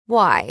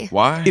Why?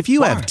 Why? If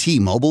you have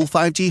T-Mobile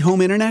 5G home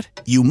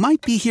internet, you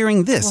might be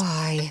hearing this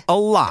Why? a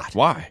lot.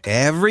 Why?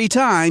 Every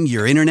time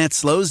your internet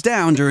slows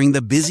down during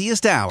the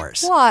busiest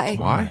hours. Why?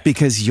 Why?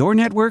 Because your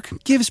network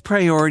gives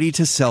priority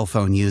to cell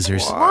phone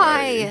users.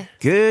 Why?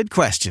 Good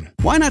question.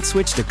 Why not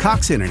switch to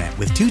Cox Internet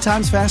with 2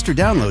 times faster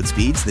download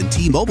speeds than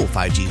T-Mobile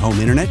 5G home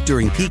internet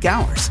during peak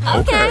hours?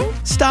 Okay.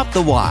 Stop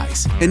the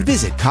whys and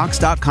visit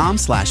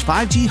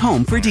cox.com/5G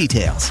home for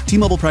details.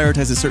 T-Mobile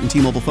prioritizes certain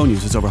T-Mobile phone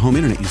users over home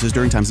internet users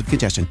during times of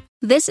congestion.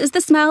 This is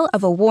the smell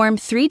of a warm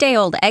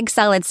 3-day-old egg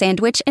salad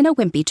sandwich in a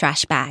wimpy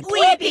trash bag.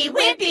 Wimpy,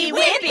 wimpy,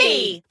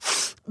 wimpy!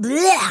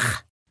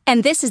 Blech.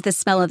 And this is the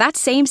smell of that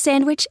same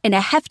sandwich in a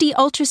hefty,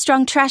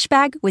 ultra-strong trash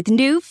bag with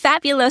new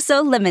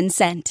Fabuloso lemon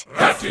scent.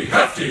 Hefty,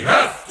 hefty,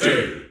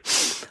 hefty!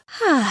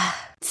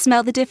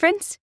 Smell the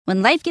difference?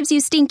 When life gives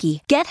you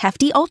stinky, get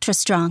Hefty Ultra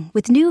Strong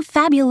with new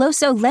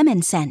Fabuloso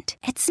lemon scent.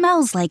 It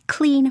smells like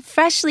clean,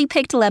 freshly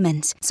picked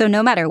lemons. So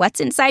no matter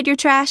what's inside your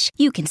trash,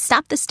 you can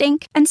stop the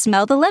stink and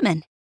smell the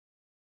lemon.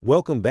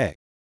 Welcome back.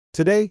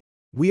 Today,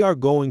 we are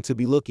going to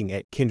be looking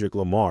at Kendrick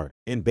Lamar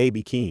and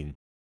Baby Keem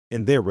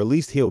and their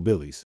released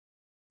Hillbillies.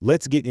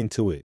 Let's get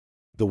into it.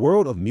 The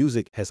world of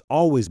music has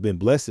always been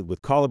blessed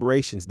with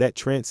collaborations that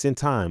transcend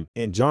time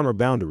and genre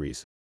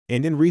boundaries.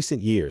 And in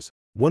recent years,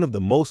 one of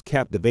the most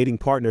captivating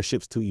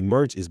partnerships to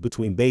emerge is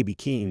between Baby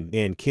Keem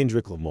and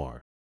Kendrick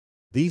Lamar.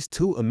 These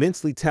two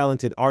immensely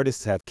talented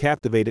artists have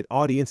captivated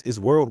audiences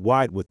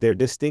worldwide with their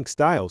distinct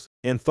styles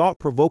and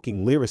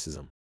thought-provoking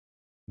lyricism.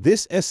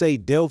 This essay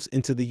delves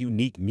into the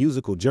unique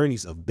musical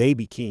journeys of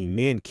Baby Keem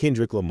and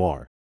Kendrick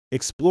Lamar,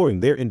 exploring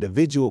their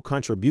individual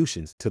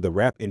contributions to the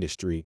rap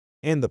industry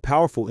and the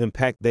powerful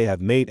impact they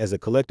have made as a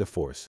collective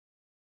force.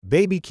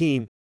 Baby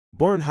Keem,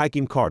 born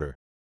Hakeem Carter,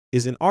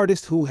 is an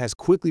artist who has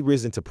quickly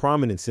risen to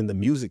prominence in the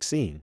music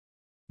scene.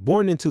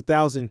 Born in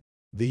 2000,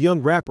 the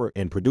young rapper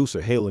and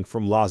producer hailing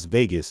from Las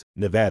Vegas,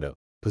 Nevada,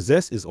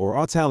 possesses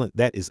raw talent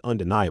that is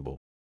undeniable.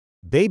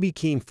 Baby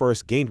Keem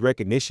first gained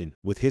recognition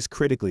with his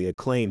critically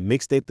acclaimed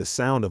mixtape The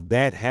Sound of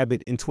Bad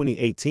Habit in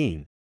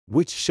 2018,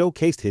 which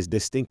showcased his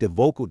distinctive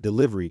vocal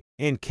delivery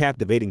and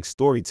captivating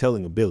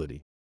storytelling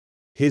ability.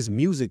 His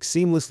music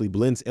seamlessly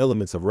blends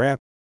elements of rap,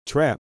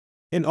 trap,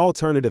 and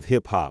alternative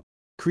hip-hop,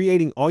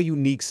 creating a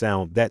unique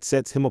sound that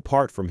sets him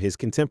apart from his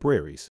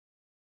contemporaries.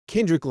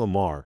 Kendrick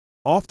Lamar,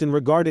 often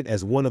regarded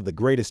as one of the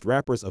greatest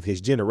rappers of his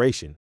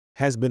generation,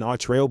 has been a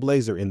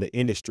trailblazer in the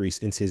industry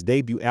since his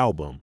debut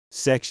album,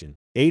 Section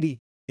 80,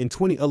 in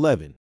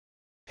 2011.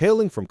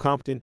 Hailing from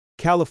Compton,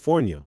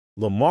 California,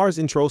 Lamar's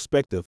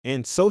introspective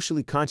and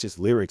socially conscious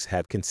lyrics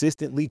have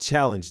consistently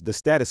challenged the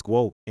status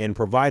quo and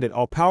provided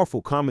a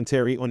powerful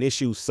commentary on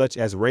issues such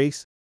as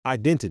race,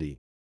 identity,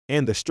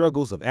 and the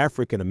struggles of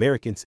African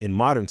Americans in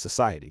modern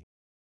society.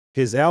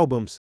 His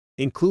albums,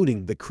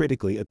 including the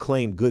critically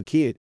acclaimed Good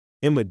Kid,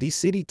 M.A.D.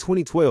 City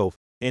 2012,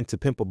 and To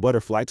Pimp a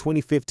Butterfly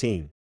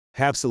 2015,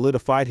 have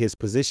solidified his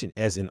position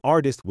as an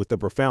artist with a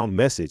profound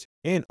message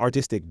and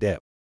artistic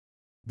depth.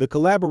 The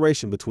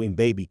collaboration between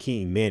Baby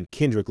Keem and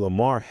Kendrick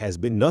Lamar has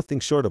been nothing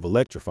short of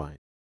electrifying.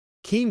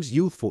 Keem's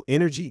youthful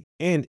energy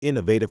and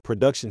innovative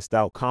production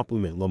style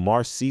complement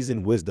Lamar's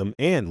seasoned wisdom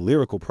and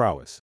lyrical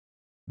prowess.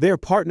 Their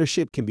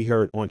partnership can be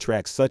heard on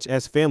tracks such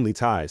as Family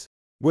Ties,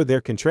 where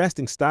their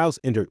contrasting styles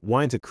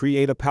intertwine to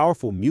create a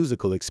powerful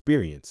musical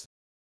experience.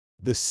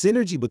 The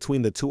synergy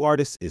between the two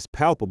artists is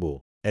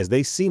palpable as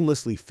they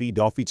seamlessly feed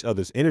off each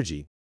other's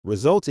energy,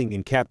 resulting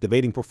in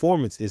captivating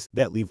performances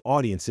that leave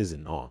audiences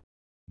in awe.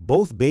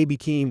 Both Baby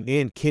Keem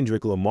and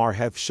Kendrick Lamar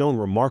have shown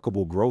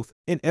remarkable growth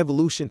and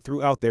evolution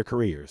throughout their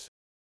careers.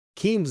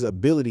 Keem's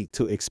ability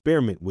to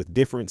experiment with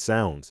different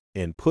sounds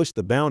and push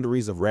the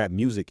boundaries of rap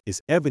music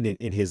is evident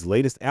in his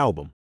latest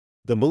album,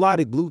 The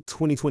Melodic Blue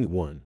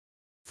 2021.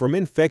 From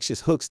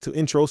infectious hooks to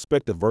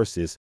introspective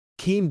verses,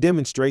 Keem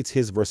demonstrates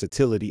his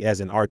versatility as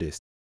an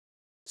artist.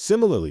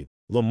 Similarly,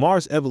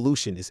 Lamar's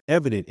evolution is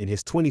evident in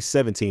his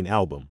 2017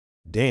 album,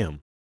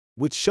 Damn,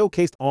 which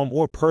showcased a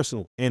more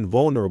personal and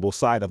vulnerable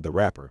side of the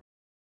rapper.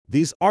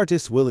 These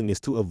artists'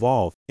 willingness to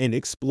evolve and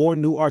explore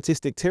new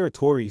artistic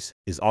territories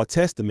is a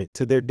testament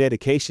to their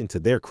dedication to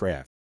their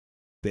craft.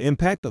 The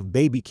impact of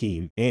Baby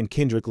Keem and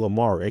Kendrick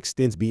Lamar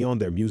extends beyond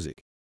their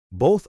music.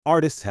 Both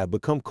artists have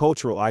become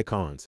cultural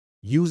icons,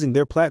 using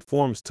their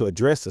platforms to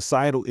address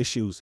societal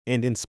issues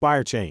and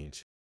inspire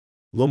change.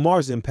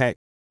 Lamar's impact,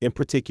 in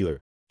particular,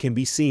 can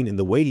be seen in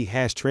the way he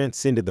has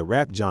transcended the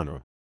rap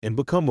genre and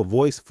become a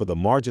voice for the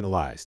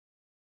marginalized.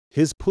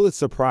 His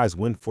Pulitzer Prize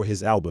win for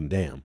his album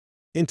Damn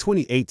in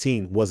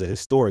 2018 was a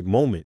historic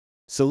moment,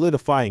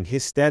 solidifying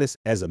his status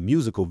as a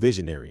musical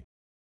visionary.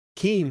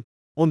 Keem,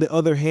 on the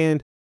other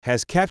hand,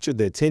 has captured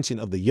the attention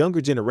of the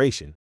younger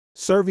generation,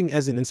 serving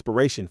as an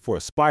inspiration for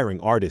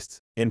aspiring artists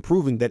and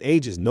proving that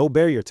age is no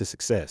barrier to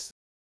success.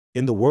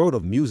 In the world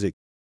of music,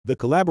 the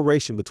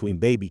collaboration between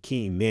Baby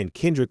Keem and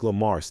Kendrick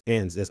Lamar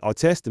stands as a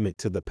testament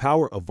to the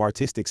power of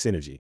artistic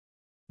synergy.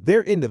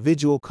 Their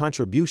individual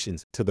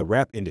contributions to the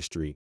rap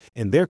industry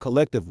and their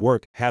collective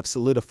work have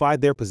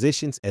solidified their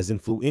positions as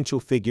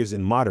influential figures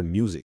in modern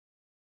music.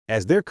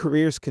 As their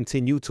careers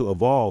continue to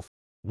evolve,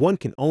 one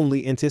can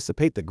only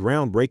anticipate the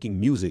groundbreaking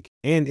music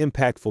and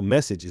impactful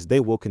messages they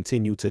will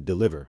continue to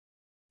deliver.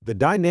 The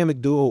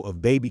dynamic duo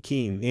of Baby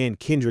Keem and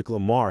Kendrick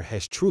Lamar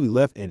has truly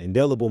left an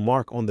indelible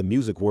mark on the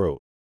music world,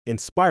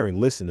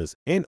 inspiring listeners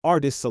and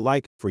artists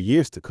alike for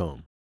years to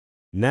come.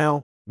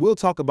 Now, we'll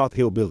talk about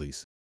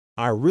Hillbillies.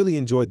 I really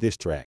enjoyed this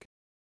track.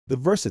 The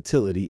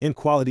versatility and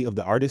quality of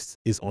the artists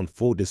is on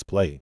full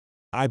display.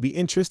 I'd be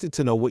interested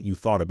to know what you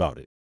thought about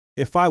it.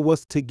 If I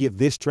was to give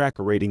this track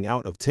a rating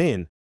out of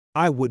 10,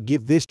 I would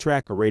give this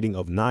track a rating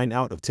of 9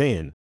 out of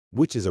 10,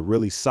 which is a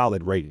really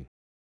solid rating.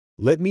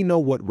 Let me know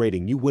what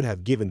rating you would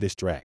have given this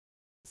track.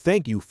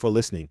 Thank you for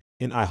listening,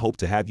 and I hope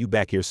to have you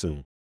back here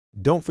soon.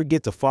 Don't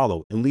forget to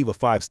follow and leave a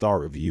 5-star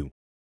review.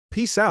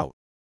 Peace out.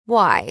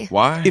 Why?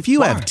 Why? If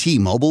you have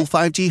T-Mobile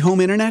 5G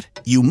home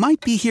internet, you might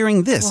be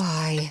hearing this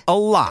Why? a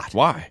lot.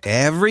 Why?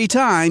 Every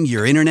time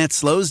your internet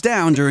slows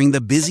down during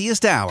the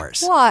busiest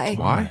hours. Why?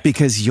 Why?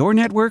 Because your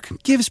network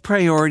gives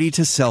priority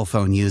to cell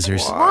phone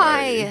users.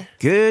 Why?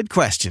 Good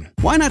question.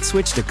 Why not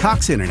switch to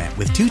Cox Internet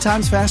with 2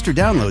 times faster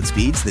download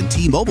speeds than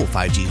T-Mobile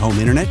 5G home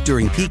internet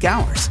during peak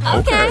hours?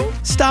 Okay.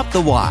 Stop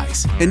the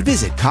whys and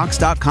visit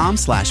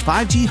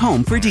cox.com/5G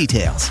home for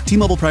details.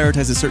 T-Mobile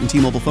prioritizes certain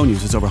T-Mobile phone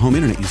users over home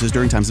internet users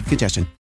during times of congestion.